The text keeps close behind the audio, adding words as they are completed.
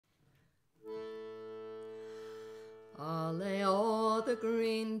I'll lay all the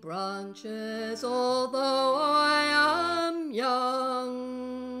green branches, although I am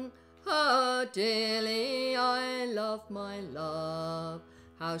young. How dearly I love my love,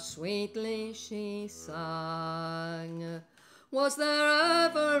 how sweetly she sang. Was there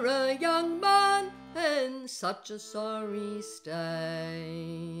ever a young man in such a sorry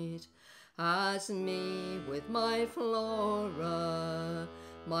state as me with my Flora,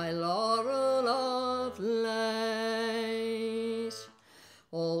 my laurel of late?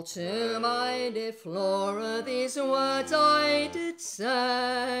 All to my dear Flora these words I did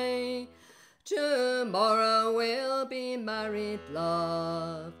say. Tomorrow we'll be married,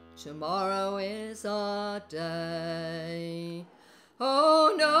 love, tomorrow is our day.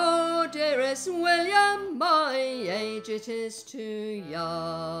 Oh no, dearest William, my age it is too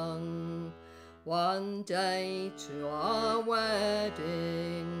young. One day to our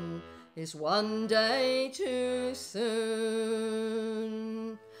wedding is one day too soon.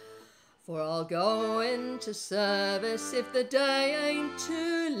 For I'll go into service if the day ain't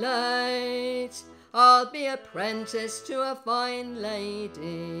too late. I'll be apprenticed to a fine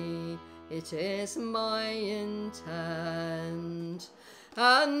lady, it is my intent.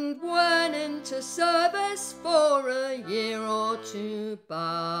 And when into service for a year or two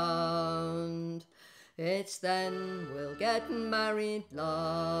bound, it's then we'll get married,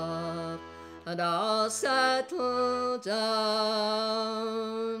 love, and I'll settle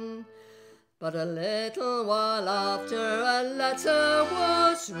down. But a little while after a letter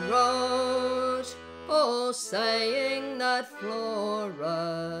was wrote, all saying that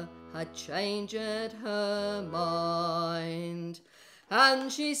Flora had changed her mind.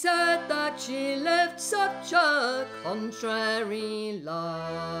 And she said that she lived such a contrary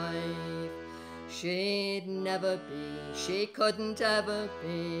life. She'd never be, she couldn't ever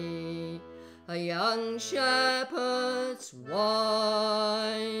be, a young shepherd's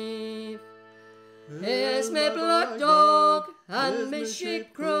wife. Here's my black dog and my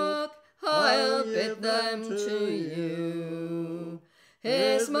sheepcrook, I'll bid them to you.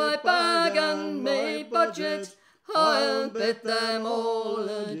 Here's my bag and my budget, I'll bid them all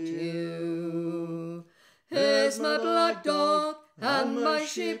adieu. Here's my black dog and my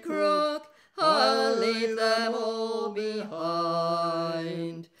sheepcrook, I'll leave them all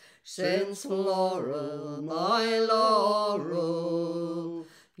behind. Since Flora, my laurel,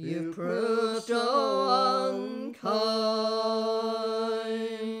 you proved so unkind.